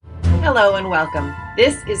Hello and welcome.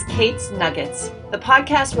 This is Kate's Nuggets, the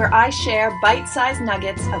podcast where I share bite-sized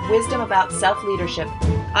nuggets of wisdom about self-leadership.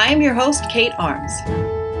 I am your host, Kate Arms.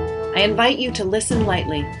 I invite you to listen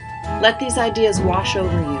lightly. Let these ideas wash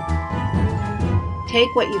over you.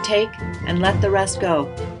 Take what you take and let the rest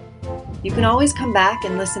go. You can always come back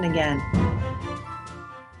and listen again.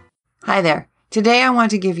 Hi there. Today I want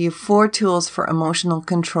to give you 4 tools for emotional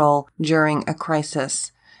control during a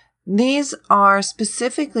crisis. These are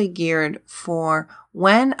specifically geared for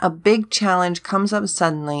when a big challenge comes up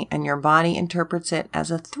suddenly and your body interprets it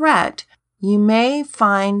as a threat. You may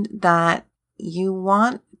find that you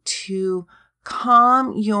want to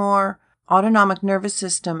calm your autonomic nervous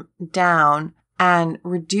system down and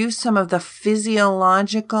reduce some of the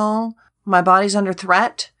physiological, my body's under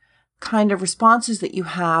threat kind of responses that you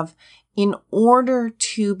have in order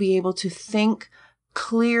to be able to think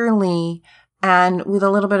clearly and with a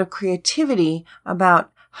little bit of creativity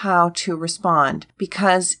about how to respond.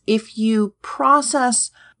 Because if you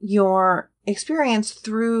process your experience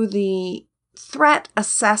through the threat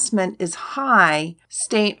assessment is high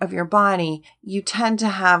state of your body, you tend to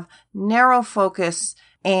have narrow focus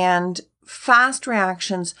and fast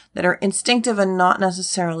reactions that are instinctive and not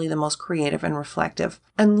necessarily the most creative and reflective.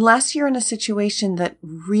 Unless you're in a situation that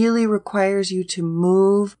really requires you to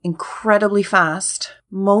move incredibly fast,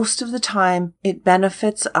 most of the time it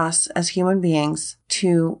benefits us as human beings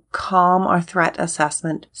to calm our threat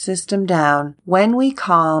assessment system down. When we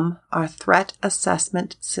calm our threat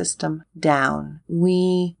assessment system down,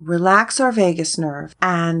 we relax our vagus nerve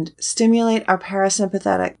and stimulate our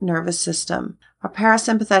parasympathetic nervous system. Our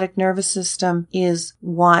parasympathetic nervous system is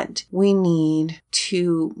what we need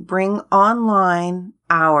to bring online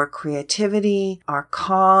our creativity, our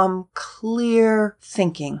calm, clear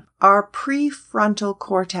thinking. Our prefrontal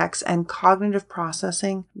cortex and cognitive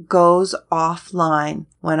processing goes offline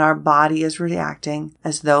when our body is reacting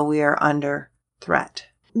as though we are under threat.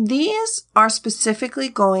 These are specifically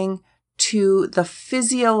going to the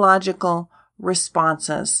physiological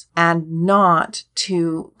responses and not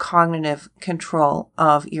to cognitive control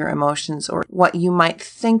of your emotions or what you might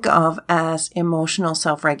think of as emotional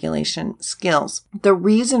self-regulation skills. The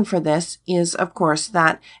reason for this is, of course,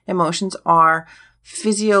 that emotions are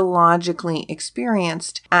physiologically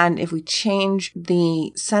experienced, and if we change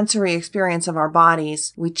the sensory experience of our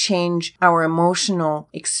bodies, we change our emotional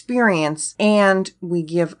experience and we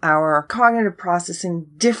give our cognitive processing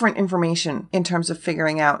different information in terms of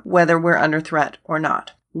figuring out whether we're under threat or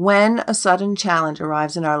not. When a sudden challenge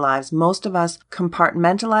arrives in our lives, most of us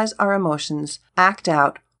compartmentalize our emotions, act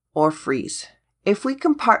out, or freeze. If we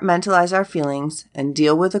compartmentalize our feelings and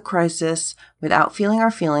deal with a crisis without feeling our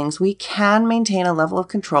feelings, we can maintain a level of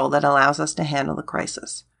control that allows us to handle the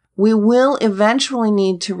crisis. We will eventually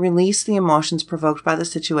need to release the emotions provoked by the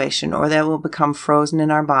situation, or they will become frozen in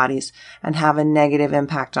our bodies and have a negative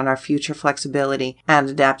impact on our future flexibility and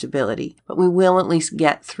adaptability. But we will at least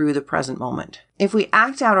get through the present moment. If we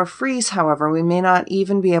act out or freeze, however, we may not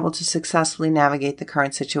even be able to successfully navigate the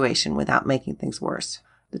current situation without making things worse.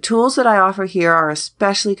 The tools that I offer here are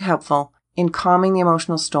especially helpful in calming the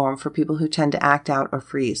emotional storm for people who tend to act out or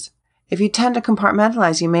freeze. If you tend to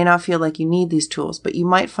compartmentalize, you may not feel like you need these tools, but you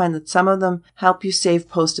might find that some of them help you save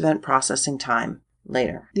post-event processing time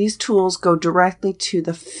later. These tools go directly to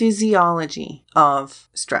the physiology of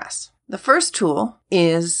stress. The first tool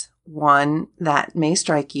is one that may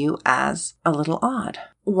strike you as a little odd.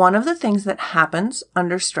 One of the things that happens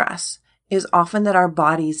under stress is often that our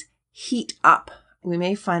bodies heat up. We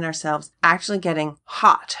may find ourselves actually getting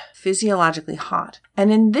hot, physiologically hot.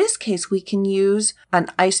 And in this case, we can use an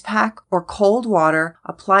ice pack or cold water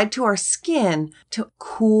applied to our skin to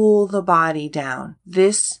cool the body down.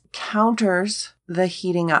 This counters the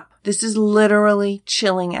heating up. This is literally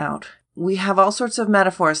chilling out. We have all sorts of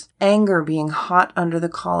metaphors. Anger being hot under the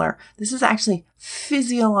collar. This is actually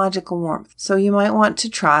physiological warmth. So you might want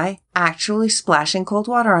to try actually splashing cold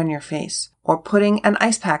water on your face, or putting an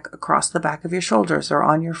ice pack across the back of your shoulders or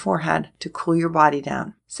on your forehead to cool your body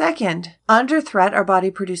down. Second, under threat, our body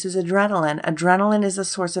produces adrenaline. Adrenaline is a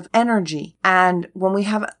source of energy. And when we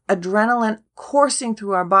have adrenaline coursing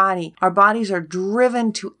through our bodies are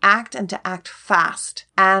driven to act and to act fast.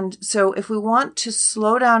 And so if we want to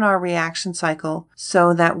slow down our reaction cycle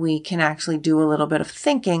so that we can actually do a little bit of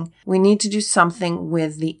thinking, we need to do something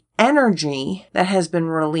with the energy that has been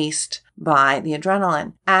released by the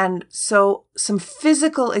adrenaline. And so some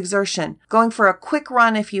physical exertion, going for a quick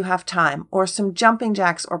run if you have time, or some jumping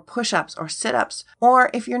jacks or push-ups or sit-ups.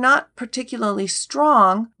 Or if you're not particularly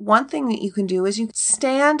strong, one thing that you can do is you can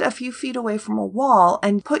stand a few feet away from a wall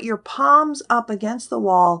and put your palms up against the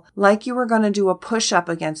wall like you were going to do a push-up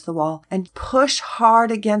against the wall, and push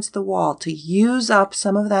hard against the wall to use up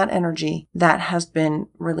some of that energy that has been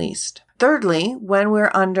released. Thirdly, when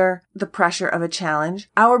we're under the pressure of a challenge,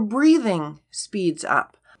 our breathing speeds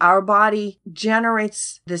up. Our body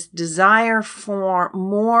generates this desire for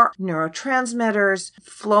more neurotransmitters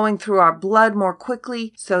flowing through our blood more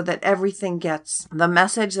quickly so that everything gets the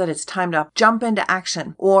message that it's time to jump into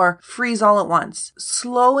action or freeze all at once.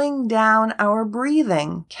 Slowing down our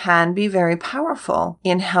breathing can be very powerful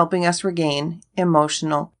in helping us regain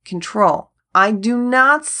emotional control. I do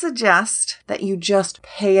not suggest that you just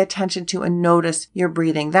pay attention to and notice your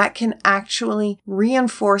breathing. That can actually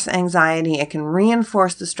reinforce anxiety. It can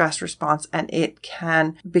reinforce the stress response, and it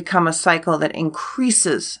can become a cycle that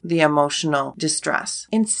increases the emotional distress.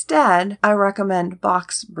 Instead, I recommend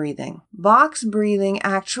box breathing. Box breathing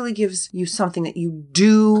actually gives you something that you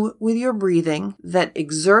do with your breathing that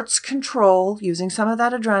exerts control using some of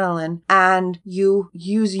that adrenaline, and you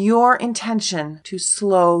use your intention to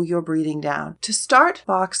slow your breathing down. To start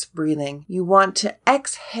box breathing, you want to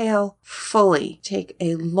exhale fully. Take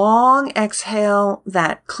a long exhale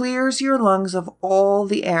that clears your lungs of all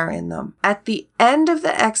the air in them. At the end of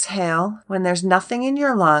the exhale, when there's nothing in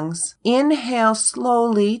your lungs, inhale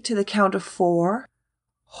slowly to the count of 4.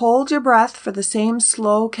 Hold your breath for the same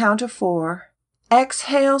slow count of 4.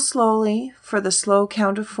 Exhale slowly for the slow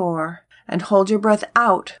count of 4. And hold your breath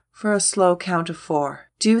out for a slow count of 4.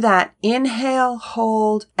 Do that. Inhale,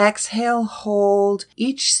 hold, exhale, hold.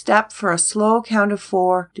 Each step for a slow count of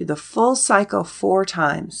 4. Do the full cycle 4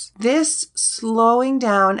 times. This slowing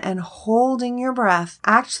down and holding your breath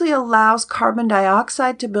actually allows carbon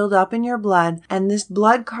dioxide to build up in your blood, and this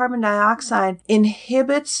blood carbon dioxide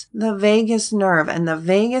inhibits the vagus nerve, and the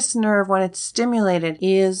vagus nerve, when it's stimulated,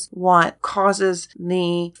 is what causes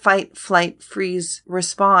the fight, flight, freeze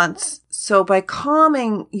response. So by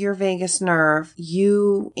calming your vagus nerve,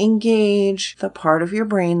 you engage the part of your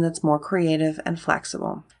brain that's more creative and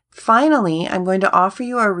flexible. Finally, I'm going to offer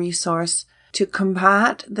you a resource to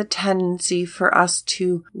combat the tendency for us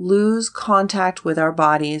to lose contact with our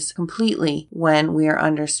bodies completely when we are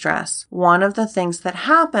under stress. One of the things that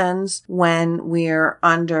happens when we're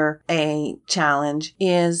under a challenge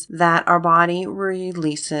is that our body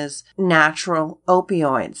releases natural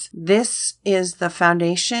opioids. This is the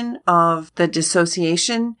foundation of the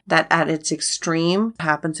dissociation that at its extreme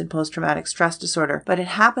happens in post-traumatic stress disorder, but it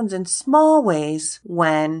happens in small ways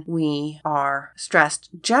when we are stressed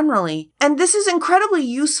generally. And this is incredibly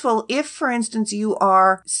useful if, for instance, you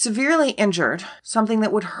are severely injured, something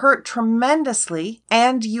that would hurt tremendously,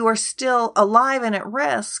 and you are still alive and at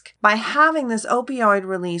risk. By having this opioid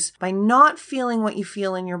release, by not feeling what you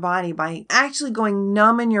feel in your body, by actually going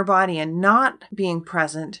numb in your body and not being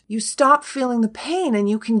present, you stop feeling the pain and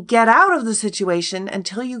you can get out of the situation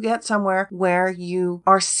until you get somewhere where you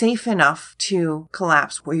are safe enough to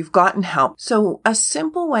collapse, where you've gotten help. So a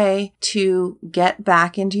simple way to get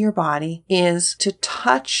back into your body is to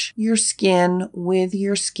touch your skin with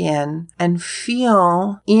your skin and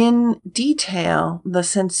feel in detail the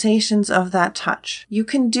sensations of that touch. You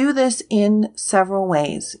can do this in several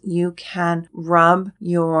ways. You can rub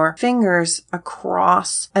your fingers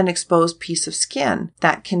across an exposed piece of skin.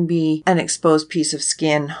 That can be an exposed piece of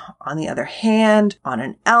skin on the other hand, on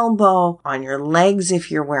an elbow, on your legs if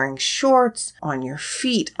you're wearing shorts, on your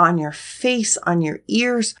feet, on your face, on your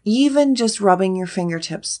ears, even just rubbing your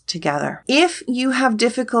fingertips together. If you have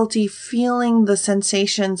difficulty feeling the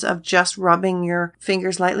sensations of just rubbing your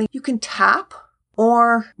fingers lightly, you can tap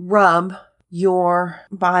or rub your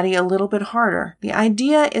body a little bit harder. The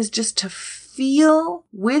idea is just to feel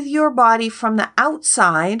with your body from the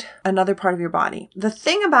outside another part of your body. The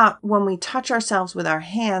thing about when we touch ourselves with our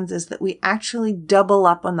hands is that we actually double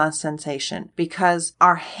up on the sensation, because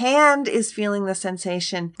our hand is feeling the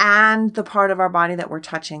sensation and the part of our body that we're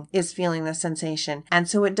touching is feeling the sensation. And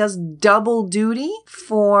so it does double duty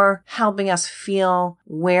for helping us feel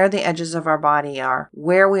where the edges of our body are,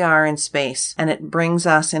 where we are in space, and it brings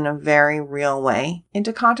us in a very real way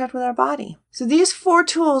into contact with our body. So these 4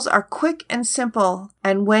 tools are quick and simple.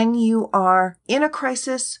 And when you are in a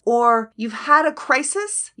crisis, or you've had a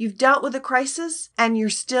crisis, you've dealt with a crisis, and you're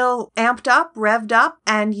still amped up, revved up,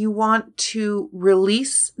 and you want to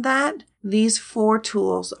release that, these 4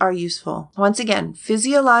 tools are useful. Once again,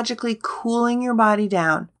 physiologically cooling your body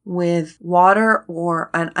down, with water or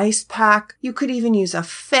an ice pack. You could even use a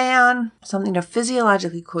fan, something to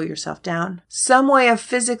physiologically cool yourself down. Some way of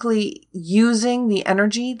physically using the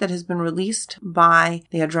energy that has been released by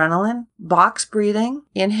the adrenaline. Box breathing.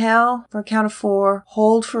 Inhale for a count of 4.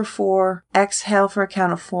 Hold for 4. Exhale for a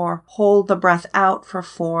count of 4. Hold the breath out for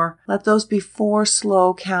 4. Let those be 4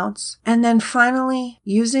 slow counts. And then finally,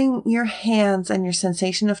 using your hands and your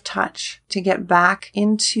sensation of touch to get back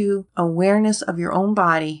into awareness of your own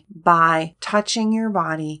body by touching your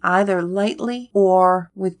body, either lightly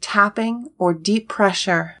or with tapping or deep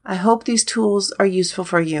pressure. I hope these tools are useful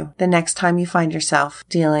for you the next time you find yourself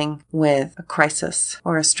dealing with a crisis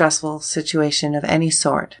or a stressful situation of any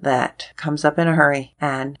sort that comes up in a hurry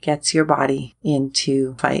and gets your body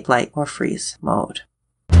into fight, flight, or freeze mode.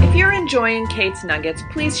 If you're enjoying Kate's Nuggets,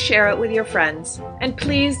 please share it with your friends. And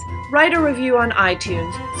please write a review on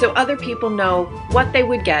iTunes so other people know what they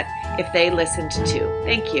would get if they listened too.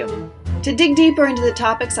 Thank you. To dig deeper into the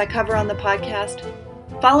topics I cover on the podcast,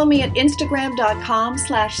 follow me at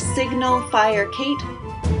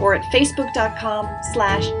Instagram.com/SignalFireKate or at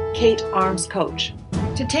Facebook.com/KateArmsCoach.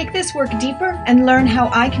 To take this work deeper and learn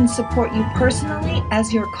how I can support you personally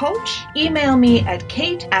as your coach, email me at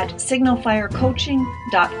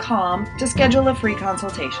kate@signalfirecoaching.com to schedule a free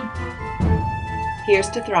consultation. Here's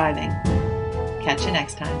to thriving. Catch you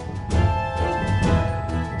next time.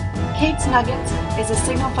 Kate's Nuggets is a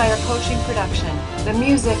Signal Fire coaching production. The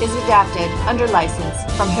music is adapted under license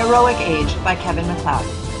from Heroic Age by Kevin MacLeod.